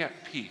salt and be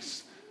at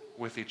peace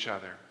with each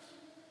other.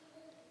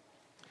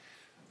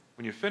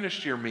 When you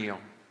finished your meal,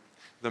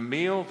 the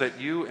meal that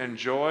you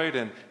enjoyed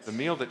and the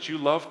meal that you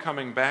love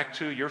coming back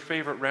to, your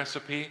favorite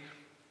recipe,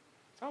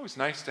 it's always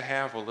nice to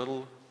have a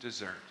little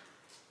dessert.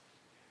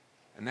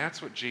 And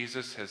that's what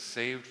Jesus has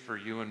saved for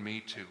you and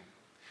me too.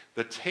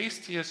 The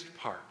tastiest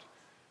part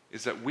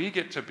is that we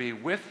get to be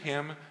with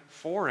him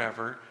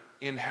forever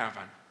in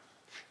heaven.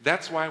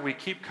 That's why we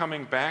keep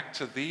coming back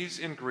to these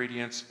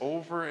ingredients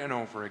over and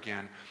over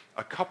again.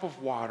 A cup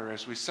of water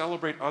as we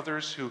celebrate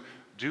others who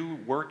do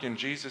work in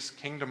Jesus'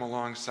 kingdom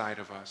alongside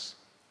of us.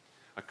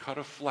 A cut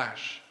of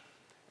flesh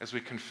as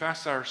we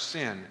confess our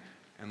sin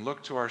and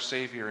look to our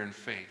Savior in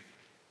faith.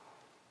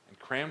 And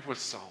crammed with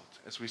salt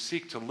as we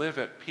seek to live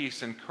at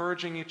peace,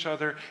 encouraging each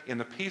other in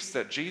the peace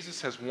that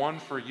Jesus has won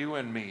for you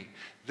and me.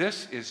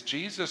 This is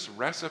Jesus'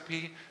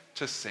 recipe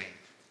to save.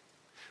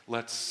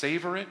 Let's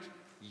savor it,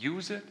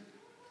 use it,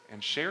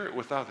 and share it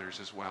with others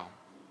as well.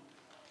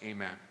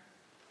 Amen.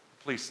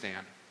 Please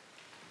stand.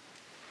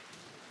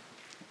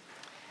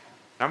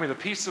 Now may the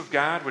peace of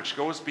God, which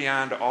goes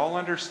beyond all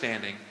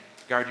understanding,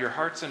 Guard your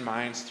hearts and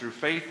minds through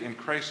faith in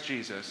Christ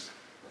Jesus.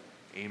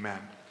 Amen.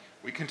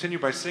 We continue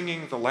by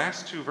singing the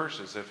last two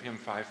verses of hymn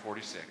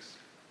 546.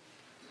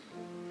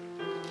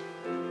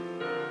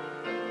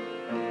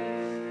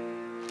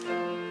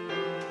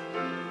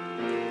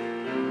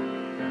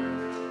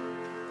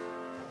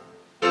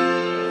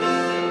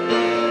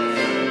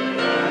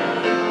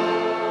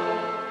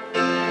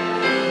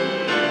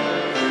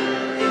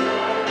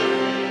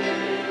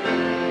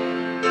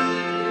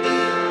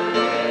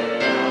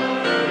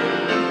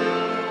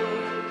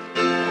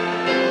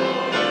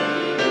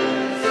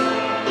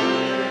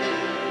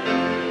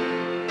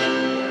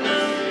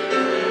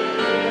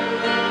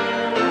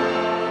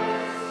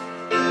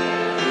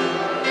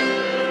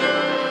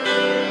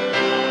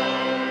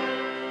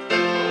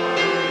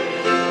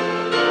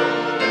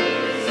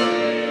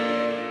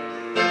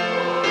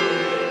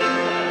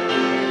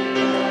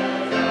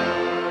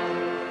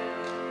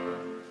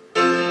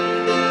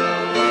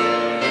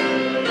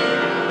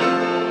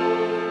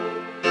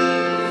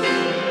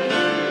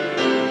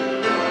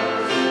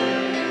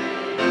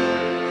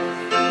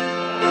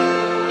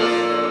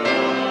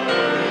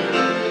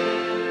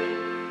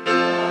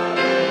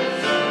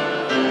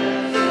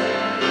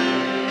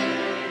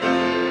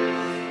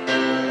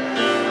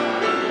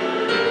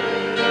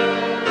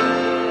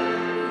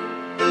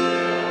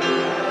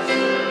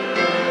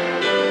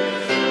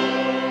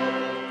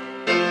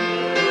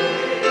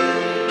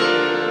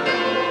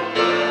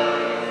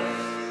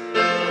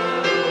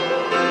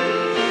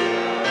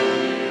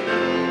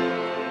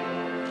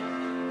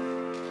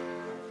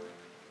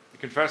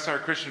 Confess our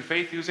Christian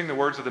faith using the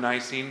words of the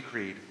Nicene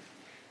Creed.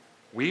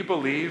 We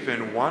believe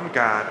in one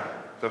God,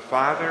 the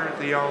Father,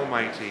 the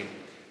Almighty,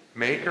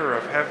 maker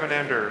of heaven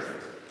and earth,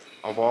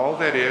 of all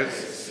that is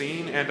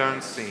seen and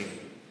unseen.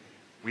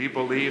 We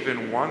believe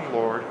in one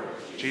Lord,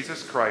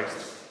 Jesus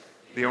Christ,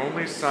 the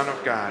only Son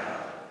of God,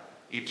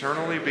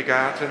 eternally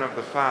begotten of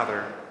the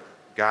Father,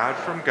 God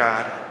from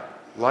God,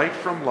 light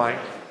from light,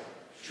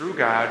 true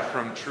God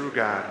from true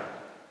God,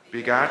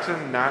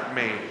 begotten, not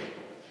made,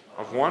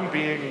 of one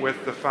being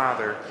with the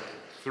Father.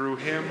 Through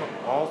him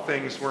all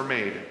things were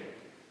made.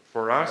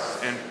 For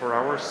us and for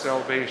our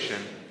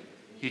salvation,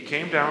 he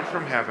came down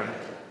from heaven,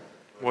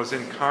 was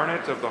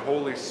incarnate of the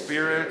Holy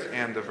Spirit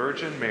and the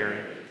Virgin Mary,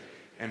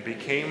 and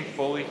became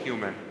fully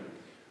human.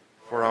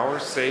 For our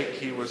sake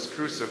he was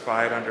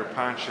crucified under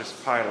Pontius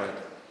Pilate.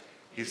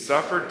 He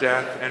suffered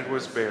death and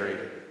was buried.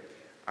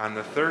 On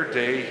the third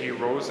day he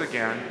rose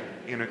again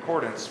in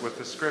accordance with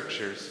the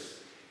Scriptures.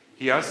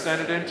 He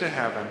ascended into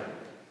heaven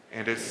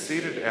and is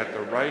seated at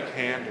the right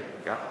hand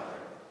of God.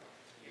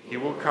 He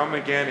will come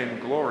again in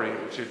glory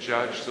to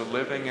judge the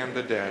living and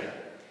the dead,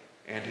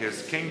 and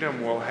his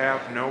kingdom will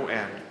have no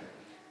end.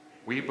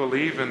 We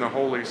believe in the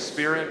Holy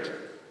Spirit,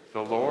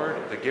 the Lord,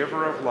 the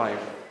giver of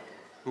life,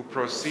 who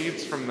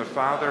proceeds from the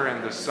Father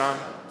and the Son,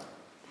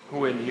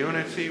 who in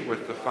unity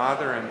with the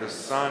Father and the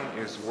Son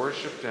is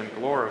worshiped and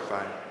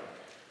glorified,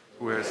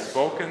 who has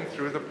spoken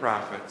through the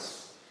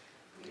prophets.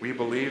 We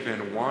believe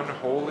in one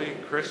holy,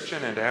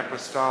 Christian, and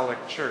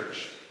apostolic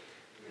church.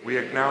 We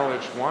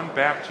acknowledge one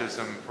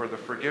baptism for the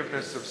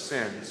forgiveness of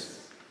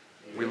sins.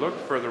 We look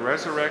for the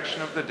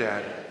resurrection of the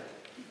dead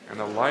and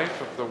the life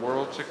of the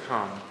world to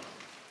come.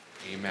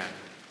 Amen.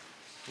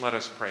 Let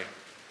us pray.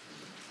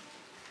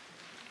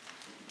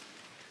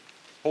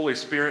 Holy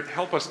Spirit,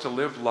 help us to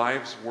live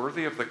lives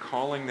worthy of the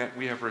calling that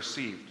we have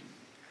received.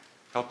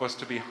 Help us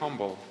to be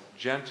humble,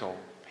 gentle,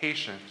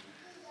 patient,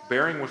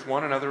 bearing with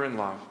one another in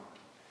love.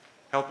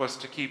 Help us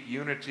to keep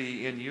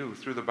unity in you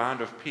through the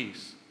bond of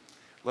peace.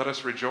 Let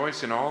us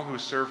rejoice in all who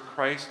serve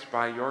Christ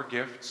by your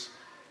gifts,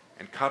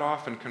 and cut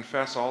off and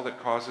confess all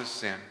that causes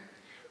sin.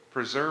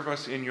 Preserve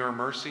us in your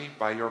mercy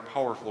by your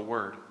powerful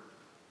word.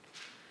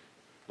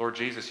 Lord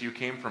Jesus, you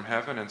came from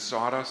heaven and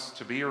sought us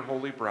to be your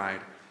holy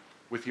bride.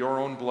 With your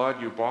own blood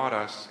you bought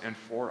us, and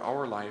for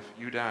our life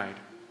you died.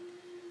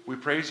 We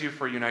praise you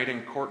for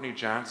uniting Courtney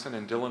Johnson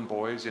and Dylan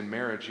Boys in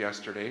marriage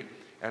yesterday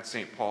at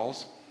St.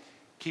 Paul's.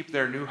 Keep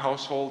their new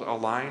household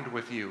aligned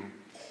with you.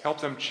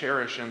 Help them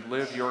cherish and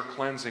live your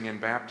cleansing in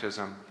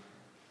baptism.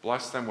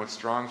 Bless them with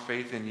strong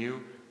faith in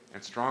you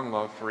and strong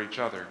love for each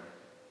other.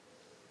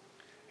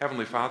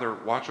 Heavenly Father,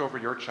 watch over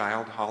your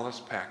child, Hollis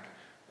Peck,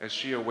 as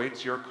she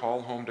awaits your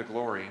call home to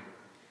glory.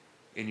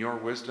 In your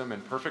wisdom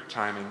and perfect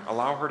timing,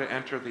 allow her to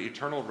enter the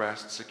eternal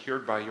rest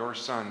secured by your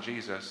Son,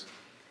 Jesus,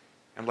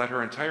 and let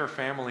her entire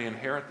family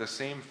inherit the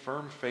same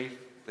firm faith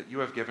that you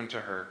have given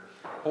to her,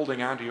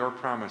 holding on to your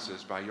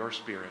promises by your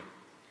Spirit.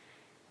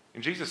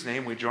 In Jesus'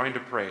 name we join to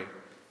pray.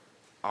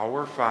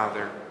 Our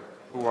Father,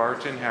 who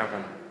art in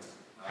heaven,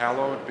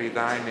 hallowed be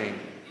thy name.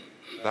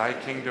 Thy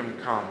kingdom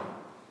come.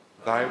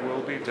 Thy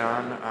will be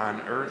done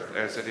on earth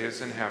as it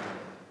is in heaven.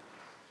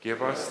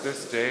 Give us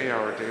this day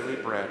our daily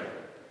bread,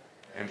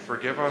 and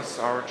forgive us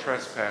our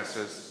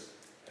trespasses,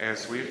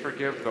 as we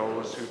forgive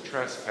those who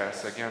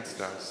trespass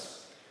against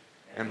us.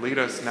 And lead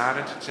us not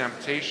into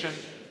temptation,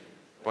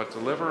 but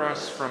deliver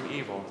us from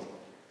evil.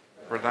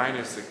 For thine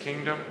is the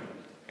kingdom,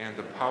 and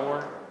the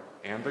power,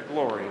 and the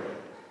glory,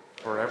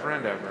 forever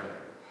and ever.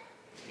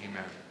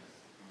 Amen.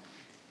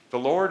 The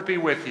Lord be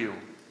with you.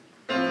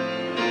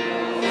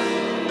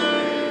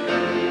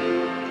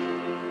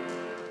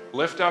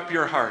 Lift up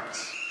your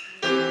hearts.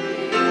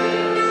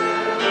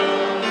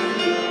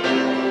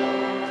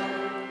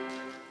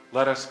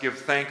 Let us give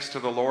thanks to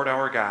the Lord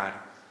our God.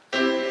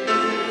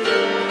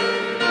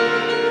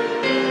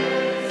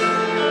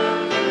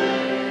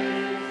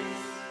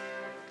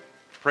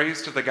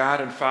 Praise to the God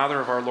and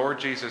Father of our Lord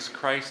Jesus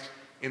Christ.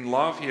 In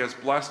love, he has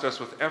blessed us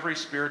with every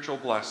spiritual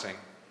blessing.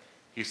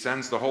 He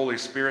sends the Holy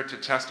Spirit to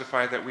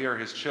testify that we are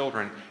his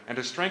children and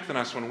to strengthen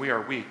us when we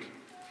are weak.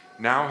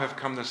 Now have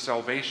come the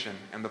salvation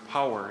and the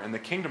power and the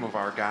kingdom of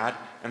our God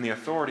and the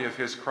authority of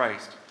his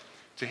Christ.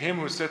 To him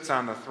who sits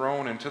on the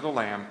throne and to the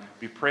Lamb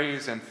be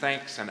praise and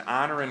thanks and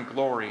honor and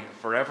glory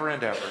forever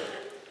and ever.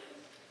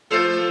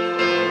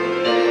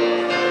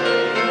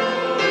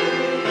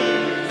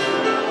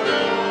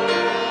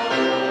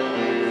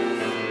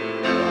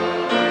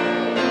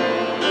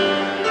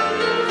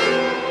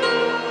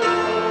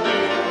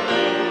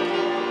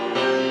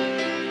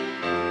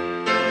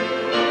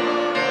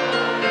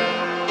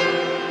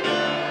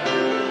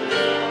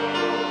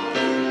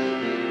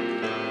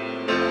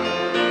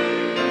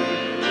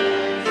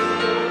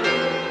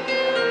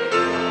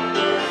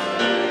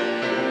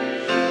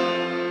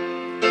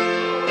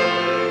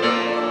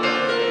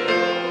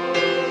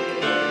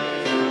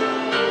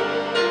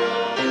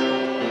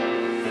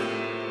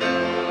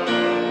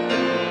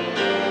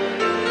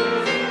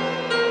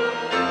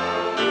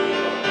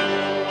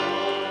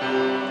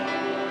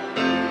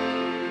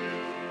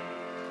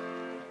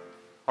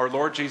 Our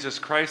Lord Jesus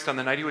Christ, on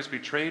the night he was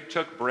betrayed,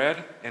 took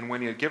bread, and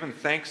when he had given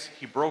thanks,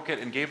 he broke it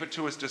and gave it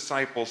to his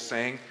disciples,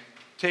 saying,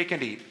 "Take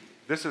and eat.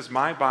 This is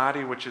my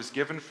body, which is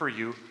given for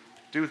you.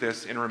 Do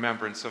this in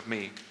remembrance of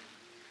me."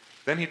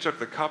 Then he took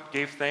the cup,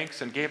 gave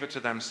thanks, and gave it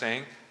to them,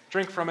 saying,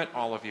 "Drink from it,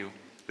 all of you.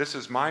 This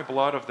is my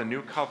blood of the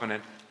new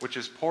covenant, which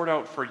is poured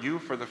out for you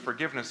for the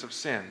forgiveness of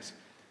sins.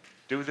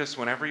 Do this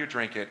whenever you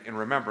drink it in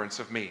remembrance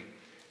of me."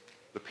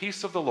 The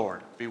peace of the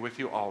Lord be with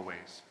you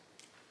always.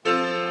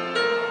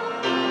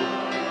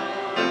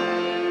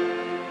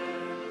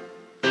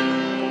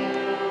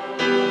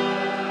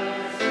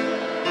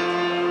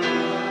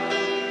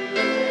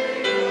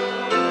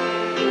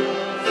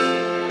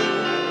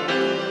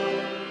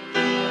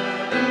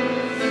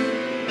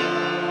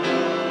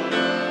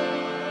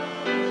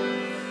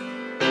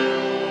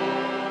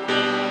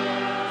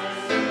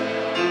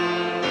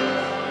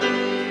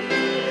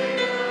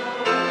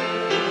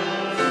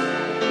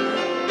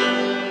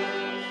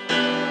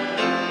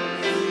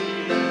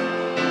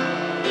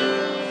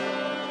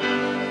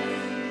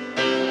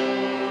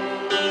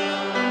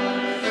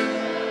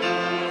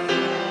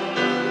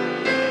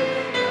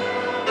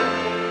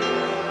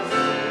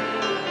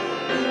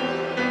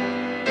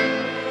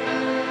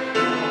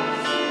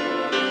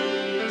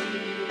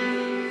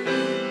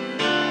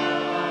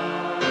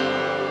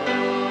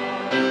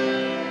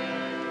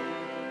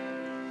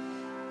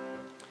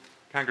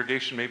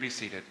 Congregation may be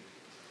seated.